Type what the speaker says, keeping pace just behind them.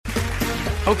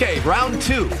Okay, round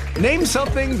two. Name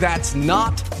something that's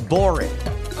not boring.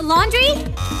 A laundry?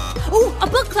 Ooh, a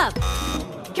book club.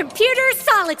 Computer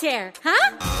solitaire,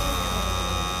 huh?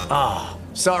 Ah,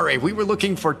 sorry, we were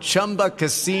looking for Chumba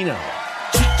Casino.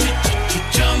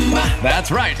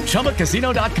 That's right,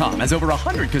 ChumbaCasino.com has over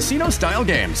 100 casino-style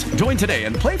games. Join today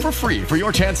and play for free for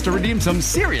your chance to redeem some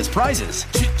serious prizes.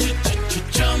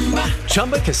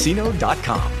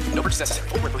 ChumbaCasino.com. No purchase necessary.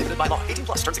 Void where prohibited by law. 18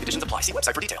 plus terms and conditions apply. See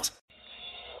website for details.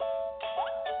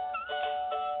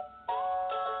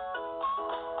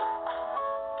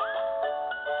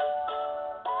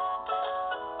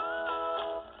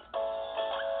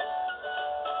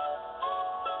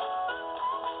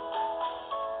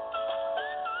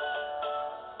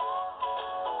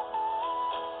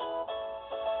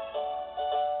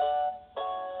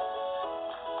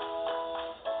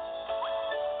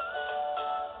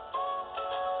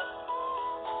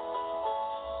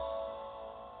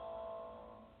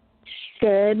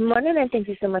 Good morning, and thank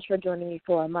you so much for joining me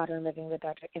for Modern Living with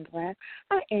Dr. Angela.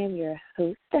 I am your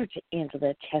host, Dr.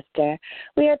 Angela Chester.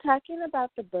 We are talking about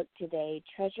the book today,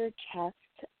 Treasure Chest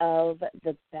of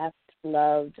the Best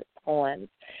Loved Poems.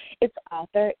 Its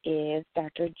author is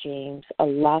Dr. James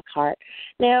Lockhart.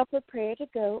 Now prepare to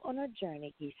go on a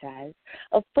journey, he says,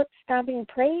 of foot-stomping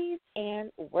praise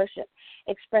and worship,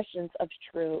 expressions of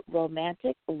true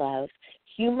romantic love,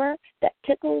 humor that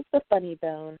tickles the funny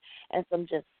bone, and some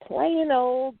just plain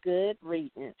old good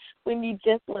reading when you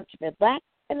just want to relax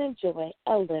and enjoy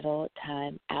a little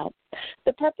time out.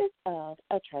 The purpose of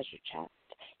a treasure chest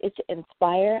is to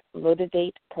inspire,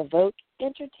 motivate, provoke,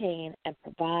 entertain, and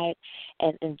provide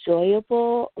an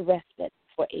enjoyable respite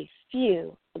for a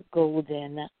few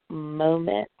golden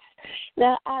moments.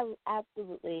 Now, I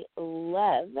absolutely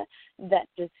love that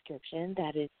description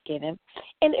that is given,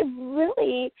 and it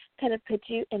really kind of puts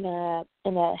you in a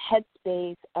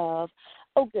headspace of,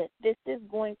 oh, good, this is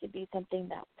going to be something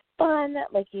that's fun,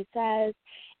 like he says,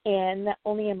 and not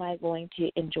only am I going to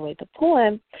enjoy the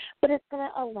poem, but it's going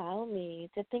to allow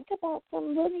me to think about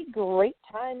some really great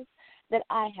times that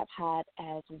I have had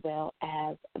as well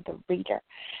as the reader.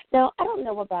 Now, I don't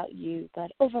know about you,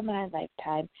 but over my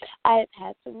lifetime, I've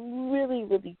had some really,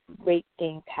 really great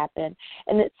things happen,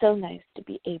 and it's so nice to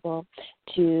be able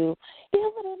to be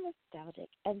a little nostalgic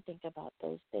and think about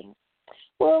those things.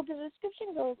 Well, the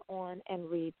description goes on and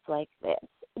reads like this.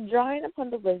 Drawing upon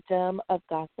the wisdom of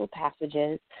gospel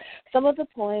passages, some of the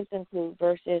poems include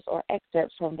verses or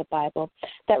excerpts from the Bible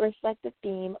that reflect the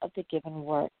theme of the given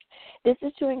work. This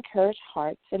is to encourage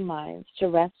hearts and minds to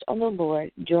rest on the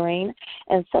Lord during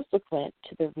and subsequent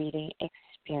to the reading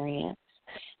experience.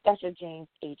 Dr. James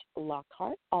H.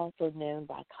 Lockhart, also known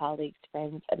by colleagues,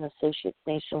 friends, and associates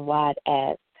nationwide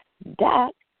as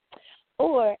Doc,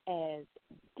 or as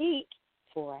Deke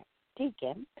for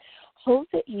Deacon, hopes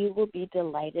that you will be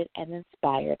delighted and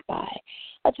inspired by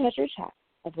a treasure chest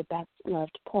of the best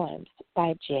loved poems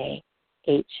by J.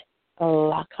 H.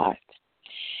 Lockhart.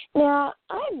 Now,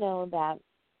 I know that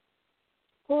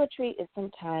poetry is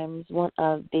sometimes one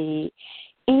of the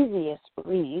easiest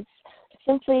reads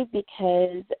simply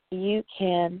because you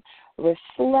can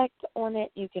reflect on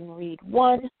it. You can read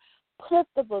one, put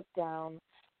the book down,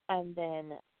 and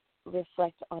then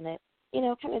reflect on it,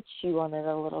 kind of chew on it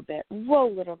a little bit,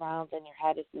 roll it around in your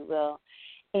head, if you will,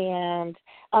 and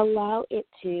allow it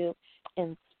to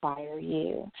inspire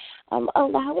you.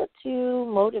 Allow it to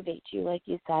motivate you, like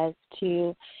he says,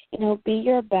 to, be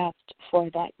your best for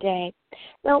that day.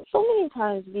 Now, so many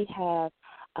times we have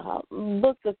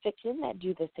books of fiction that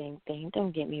do the same thing,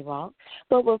 don't get me wrong,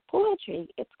 but with poetry,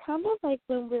 it's kind of like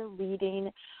when we're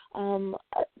reading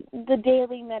the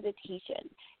daily meditation.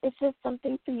 It's just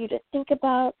something for you to think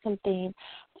about, something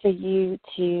for you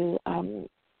to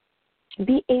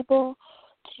be able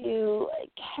to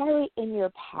carry in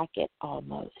your pocket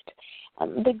almost.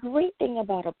 The great thing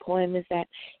about a poem is that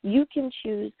you can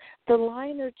choose the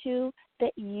line or two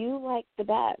that you like the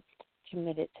best,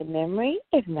 commit it to memory,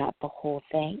 if not the whole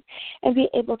thing, and be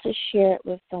able to share it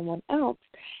with someone else,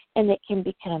 and it can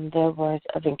become their words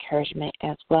of encouragement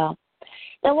as well.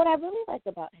 Now, what I really like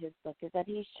about his book is that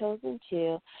he's chosen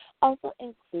to also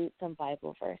include some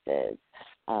Bible verses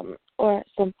or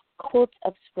some quotes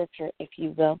of Scripture, if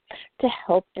you will, to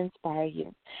help inspire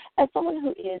you. As someone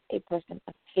who is a person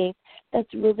of faith,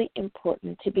 that's really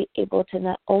important to be able to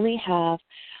not only have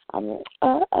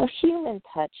a human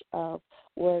touch of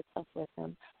words of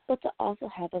wisdom, but to also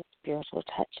have a spiritual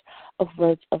touch of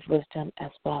words of wisdom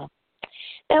as well.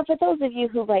 Now, for those of you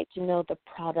who like to know the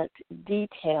product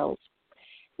details,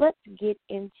 let's get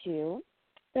into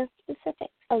the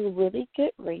specifics. A really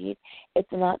good read.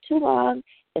 It's not too long.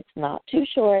 It's not too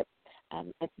short.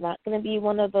 It's not going to be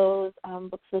one of those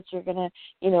books that you're going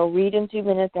to, read in 2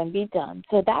 minutes and be done.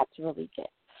 So that's really good.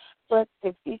 So it's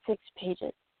 66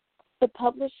 pages. The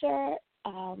publisher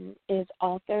is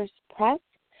Authors Press.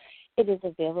 It is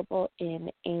available in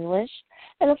English.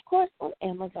 And, of course, on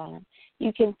Amazon,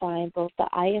 you can find both the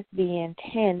ISBN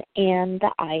 10 and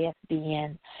the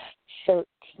ISBN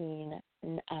 13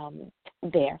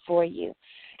 there for you.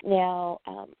 Now,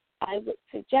 I would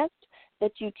suggest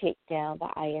that you take down the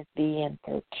ISBN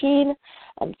 13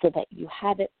 so that you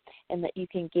have it and that you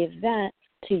can give that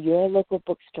to your local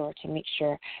bookstore to make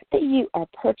sure that you are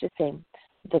purchasing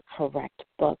the correct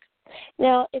book.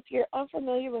 Now, if you're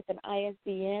unfamiliar with an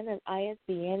ISBN is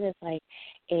like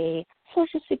a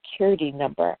Social Security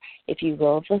number, if you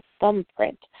will, the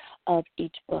thumbprint of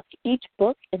each book. Each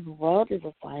book in the world is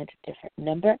assigned a different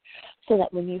number so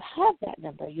that when you have that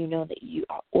number, you know that you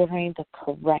are ordering the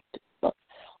correct book.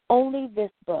 Only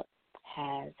this book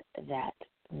has that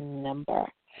number.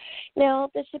 Now,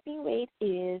 the shipping weight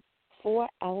is 4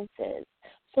 ounces,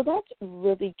 so that's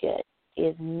really good.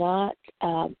 Is not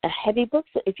a heavy book,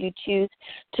 so if you choose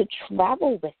to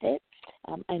travel with it,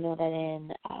 I know that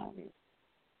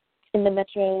in the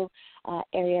metro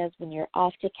areas, when you're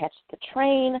off to catch the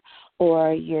train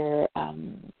or you're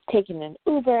taking an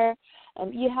Uber,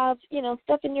 you have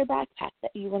stuff in your backpack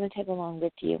that you want to take along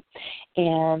with you,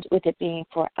 and with it being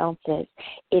 4 ounces,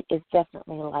 it is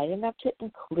definitely light enough to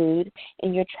include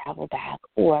in your travel bag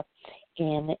or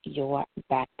in your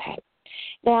backpack.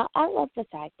 Now, I love the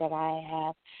fact that I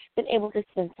have been able to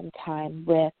spend some time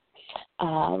with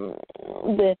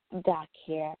Doc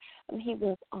here. He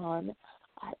was on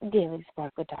Daily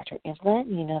Spark with Dr. Angela.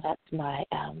 That's my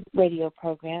radio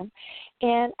program.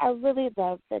 And I really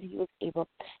love that he was able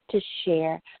to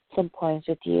share some poems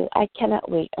with you. I cannot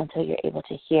wait until you're able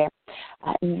to hear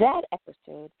that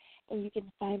episode, and you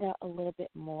can find out a little bit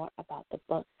more about the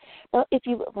book. Now, if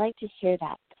you would like to hear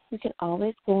that, you can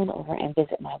always go on over and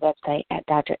visit my website at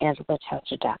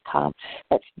drangela.chester.com.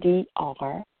 That's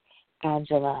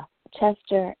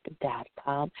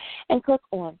drangela.chester.com, and click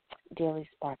on Daily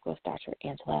Spark with Dr.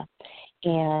 Angela,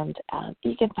 and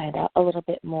you can find out a little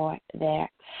bit more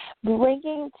there.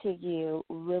 Bringing to you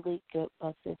really good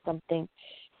books is something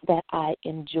that I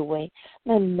enjoy.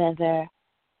 My mother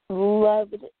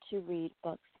loved to read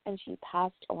books, and she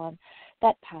passed on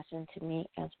that passion to me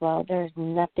as well. There's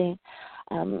nothing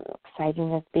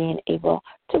exciting as being able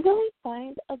to really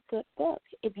find a good book.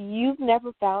 If you've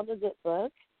never found a good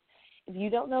book, if you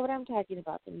don't know what I'm talking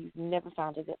about, then you've never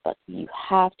found a good book. You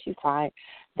have to find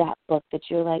that book that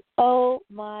you're like, oh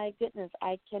my goodness,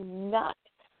 I cannot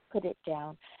put it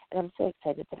down. And I'm so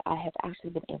excited that I have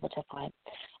actually been able to find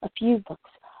a few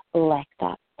books like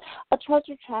that. A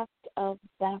treasure chest of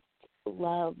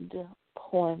best-loved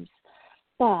poems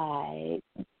by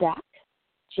Doc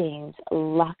James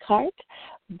Lockhart.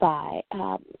 I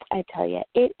tell you,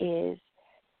 it is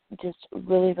just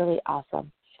really, really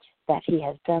awesome that he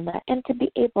has done that, and to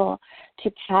be able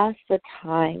to pass the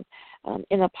time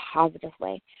in a positive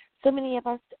way. So many of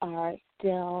us are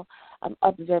still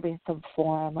observing some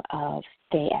form of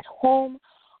stay at home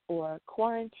or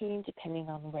quarantine, depending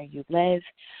on where you live.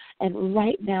 And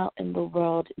right now in the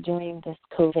world, during this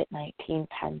COVID-19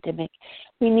 pandemic,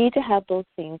 we need to have those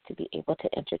things to be able to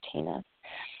entertain us.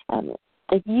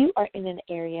 If you are in an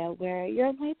area where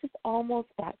your life is almost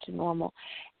back to normal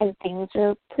and things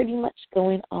are pretty much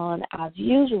going on as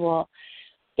usual,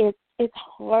 it's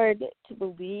hard to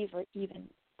believe or even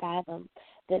fathom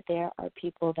that there are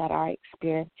people that are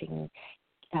experiencing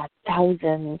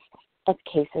thousands of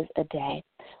cases a day.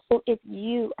 Well, if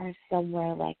you are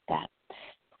somewhere like that,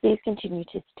 please continue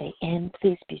to stay in.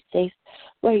 Please be safe.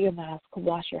 Wear your mask.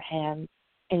 Wash your hands.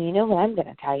 And you know what I'm going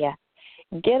to tell you?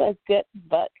 Get a good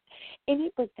book. Any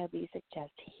book that we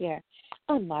suggest here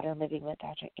on Modern Living with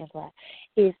Dr. Angela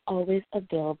is always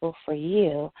available for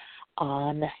you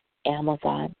on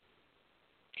Amazon.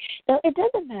 Now, it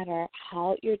doesn't matter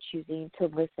how you're choosing to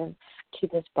listen to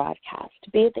this broadcast,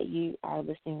 be it that you are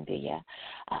listening via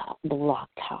Blog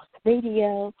Talk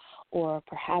Radio, or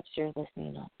perhaps you're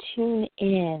listening on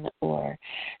TuneIn or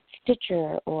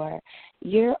Stitcher, or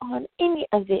you're on any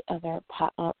of the other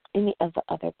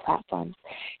platforms.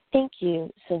 Thank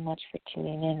you so much for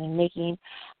tuning in and making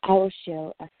our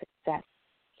show a success.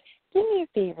 Do me a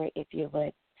favor, if you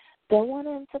would. Go on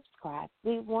and subscribe.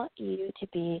 We want you to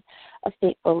be a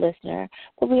faithful listener,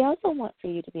 but we also want for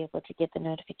you to be able to get the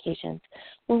notifications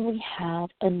when we have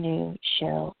a new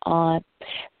show on.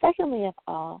 Secondly of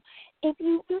all, if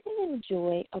you really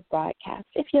enjoy a broadcast,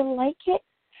 if you like it,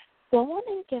 go on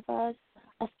and give us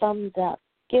a thumbs up.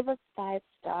 Give us 5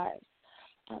 stars.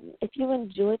 If you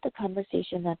enjoyed the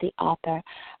conversation that the author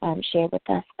shared with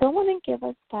us, go on and give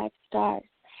us 5 stars.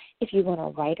 If you want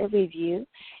to write a review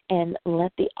and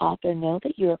let the author know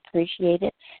that you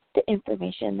appreciated the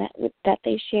information that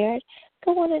they shared,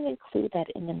 go on and include that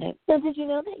in the notes. So did you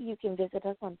know that you can visit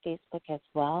us on Facebook as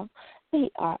well? We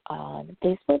are on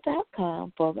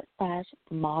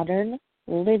facebook.com/Modern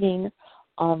Living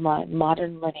Online,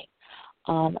 Modern Living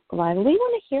Online. We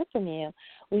want to hear from you.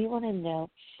 We want to know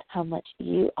how much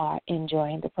you are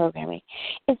enjoying the programming.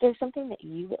 Is there something that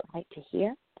you would like to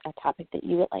hear, a topic that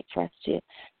you would like for us to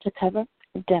cover?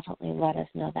 Definitely let us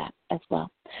know that as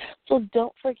well. So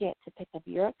don't forget to pick up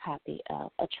your copy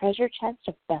of A Treasure Chest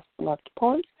of Best Loved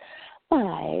Poems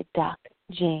by Doc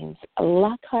James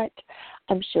Lockhart.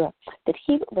 I'm sure that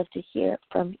he would love to hear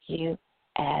from you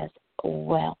as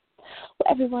well. Well,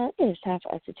 everyone, it is time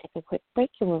for us to take a quick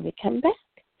break, and when we come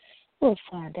back, we'll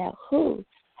find out who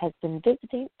has been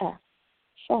visiting us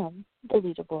from the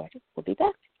leaderboard. We'll be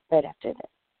back right after this.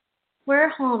 We're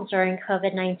home during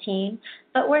COVID-19,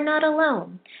 but we're not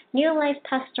alone. New Life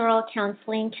Pastoral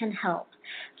Counseling can help.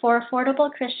 For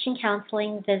affordable Christian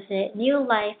counseling, visit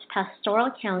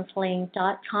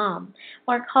newlifepastoralcounseling.com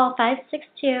or call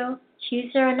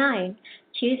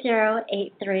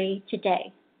 562-209-2083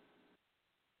 today.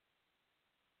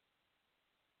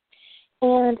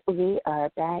 And we are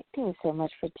back. Thank you so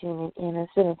much for tuning in and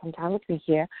spending some time with me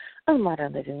here on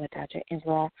Modern Living with Dr.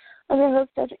 Angela. I'm your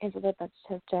host, Dr. Angela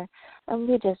Chester.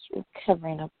 We're just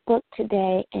covering a book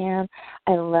today, and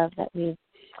I love that we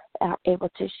are able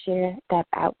to share that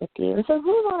out with you. So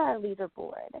who's on our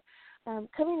leaderboard?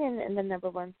 Coming in the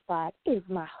number 1 spot is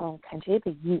my home country,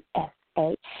 the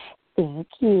USA. Thank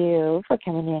you for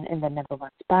coming in the number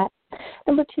 1 spot.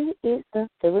 Number 2 is the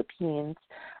Philippines.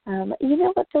 You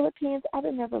know what, Philippines? I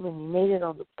remember when you made it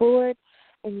on the board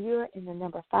and you were in the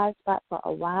number 5 spot for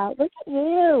a while. Look at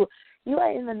you. You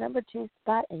are in the number 2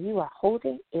 spot and you are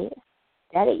holding it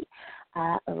steady.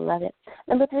 I love it.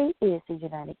 Number 3 is the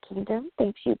United Kingdom.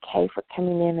 Thanks, UK, for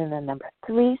coming in the number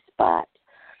 3 spot.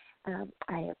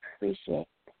 I appreciate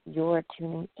your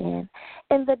tuning in.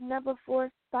 And the number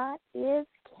 4 spot is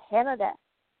Canada.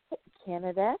 Hey,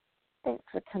 Canada, thanks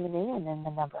for coming in the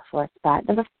number 4 spot.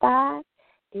 Number 5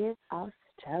 is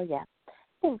Australia.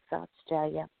 Thanks,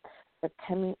 Australia, for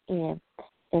coming in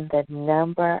the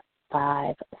number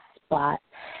 5 spot.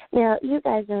 Now, you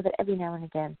guys know that every now and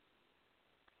again,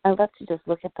 I love to just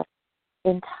look at the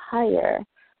entire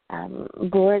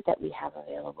board that we have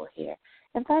available here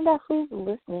and find out who's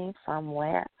listening from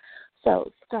where.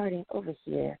 So, starting over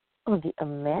here on the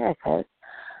Americas,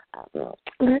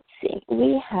 let's see.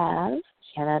 We have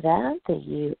Canada, the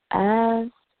U.S.,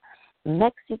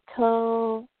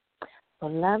 Mexico,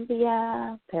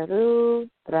 Colombia, Peru,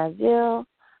 Brazil,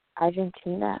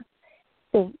 Argentina.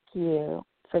 Thank you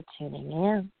for tuning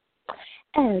in.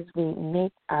 As we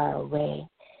make our way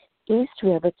east,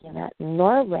 we are looking at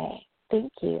Norway.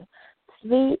 Thank you.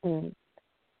 Sweden,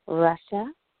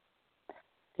 Russia,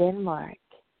 Denmark,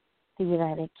 the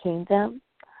United Kingdom,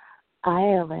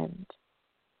 Ireland,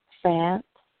 France,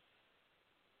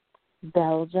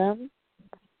 Belgium,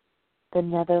 the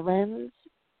Netherlands,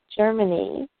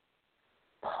 Germany,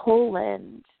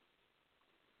 Poland,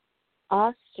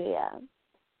 Austria,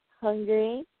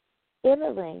 Hungary,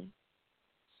 Italy,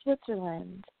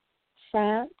 Switzerland,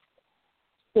 France,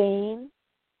 Spain,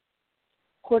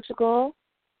 Portugal,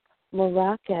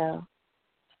 Morocco,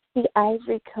 the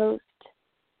Ivory Coast,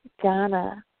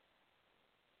 Ghana,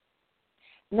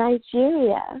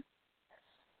 Nigeria,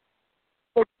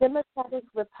 the Democratic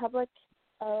Republic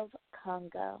of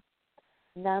Congo,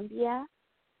 Namibia,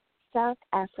 South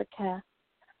Africa,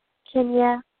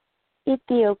 Kenya,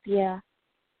 Ethiopia,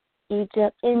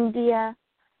 Egypt, India,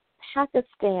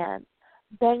 Pakistan,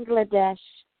 Bangladesh,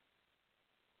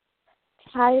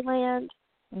 Thailand,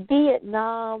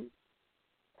 Vietnam,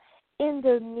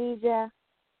 Indonesia,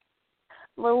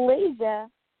 Malaysia,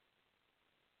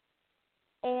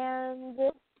 and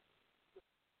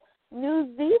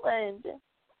New Zealand.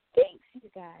 Thanks, you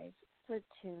guys, for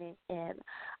tuning in.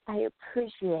 I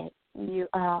appreciate you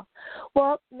all.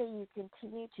 Well, may you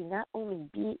continue to not only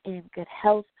be in good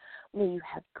health, may you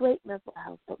have great mental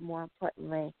health, but more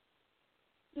importantly,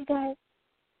 you guys,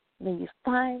 may you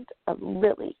find a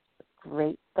really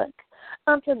great book.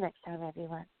 Until next time,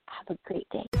 everyone, have a great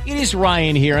day. It is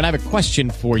Ryan here, and I have a question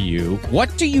for you. What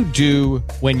do you do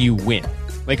when you win?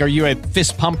 Like, are you a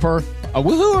fist pumper, a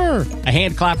woohooer, a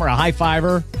hand clapper, a high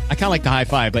fiver? I kind of like the high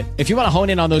five, but if you want to hone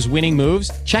in on those winning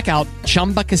moves, check out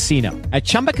Chumba Casino. At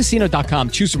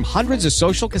ChumbaCasino.com, choose from hundreds of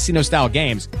social casino style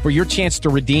games for your chance to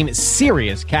redeem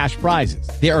serious cash prizes.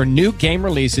 There are new game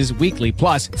releases weekly,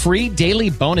 plus free daily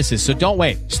bonuses. So don't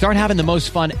wait. Start having the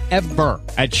most fun ever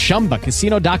at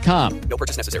ChumbaCasino.com. No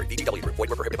purchase necessary. VGW Group. Void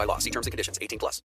where prohibited by law. See terms and conditions. 18+.